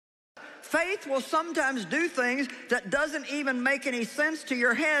Faith will sometimes do things that doesn't even make any sense to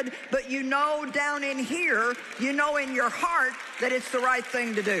your head, but you know down in here, you know in your heart that it's the right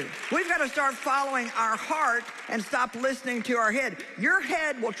thing to do. We've got to start following our heart and stop listening to our head. Your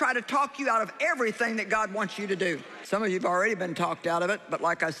head will try to talk you out of everything that God wants you to do. Some of you have already been talked out of it, but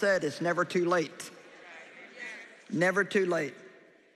like I said, it's never too late. Never too late.